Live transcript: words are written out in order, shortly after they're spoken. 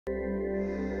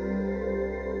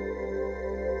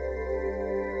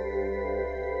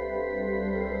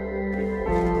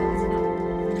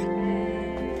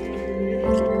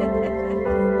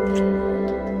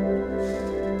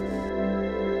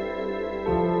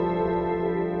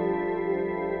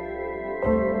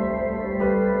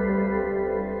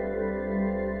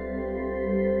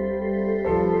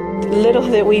Little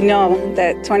did we know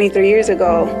that 23 years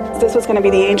ago, this was going to be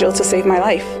the angel to save my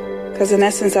life. Because in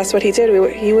essence, that's what he did.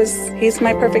 He's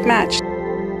my perfect match.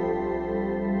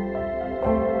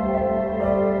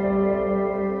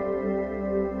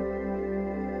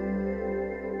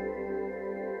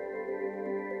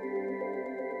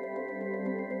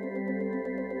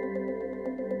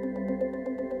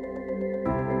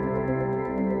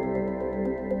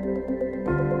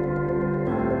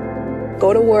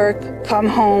 Go to work, come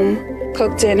home,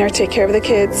 cook dinner, take care of the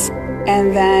kids,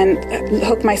 and then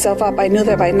hook myself up. I knew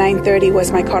that by 9:30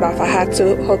 was my cutoff. I had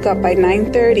to hook up by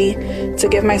 9:30 to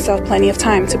give myself plenty of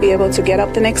time to be able to get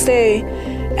up the next day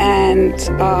and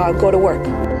go to work.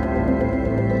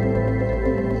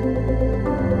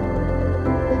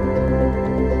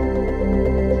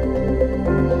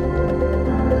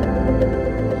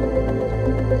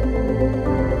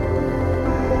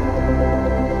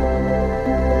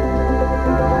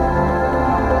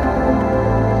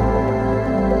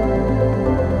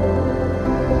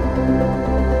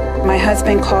 My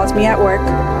husband called me at work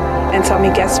and told me,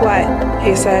 guess what?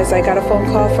 He says, I got a phone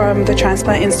call from the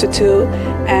Transplant Institute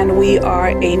and we are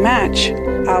a match.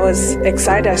 I was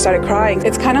excited. I started crying.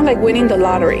 It's kind of like winning the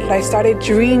lottery. I started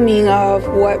dreaming of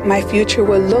what my future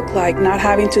would look like, not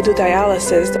having to do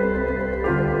dialysis.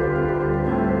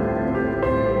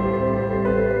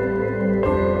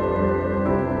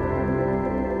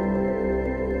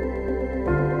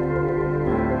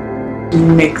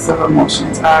 Mix of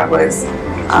emotions.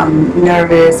 I'm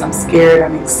nervous, I'm scared,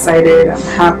 I'm excited, I'm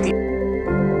happy.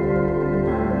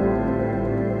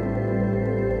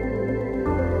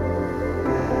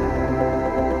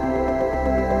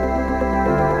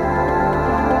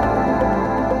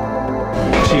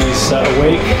 She's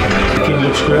awake, everything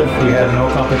looks good. We had no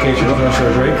complications during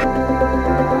surgery.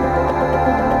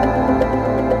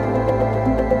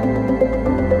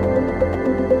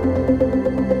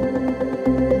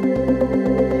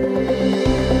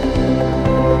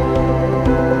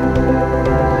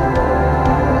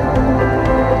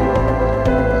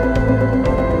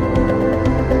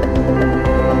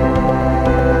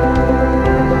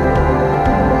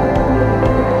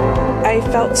 I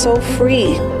felt so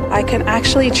free. I can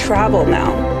actually travel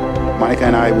now. Monica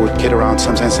and I would kid around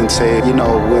sometimes and say, you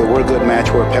know, we're a good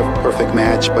match, we're a perfect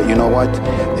match, but you know what?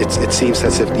 It seems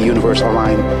as if the universe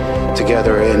aligned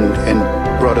together and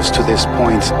brought us to this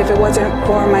point. If it wasn't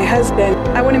for my husband,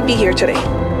 I wouldn't be here today.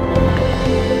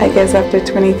 I guess after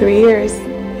 23 years,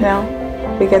 you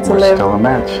know, we get to live. We're still a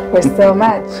match. We're still a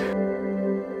match.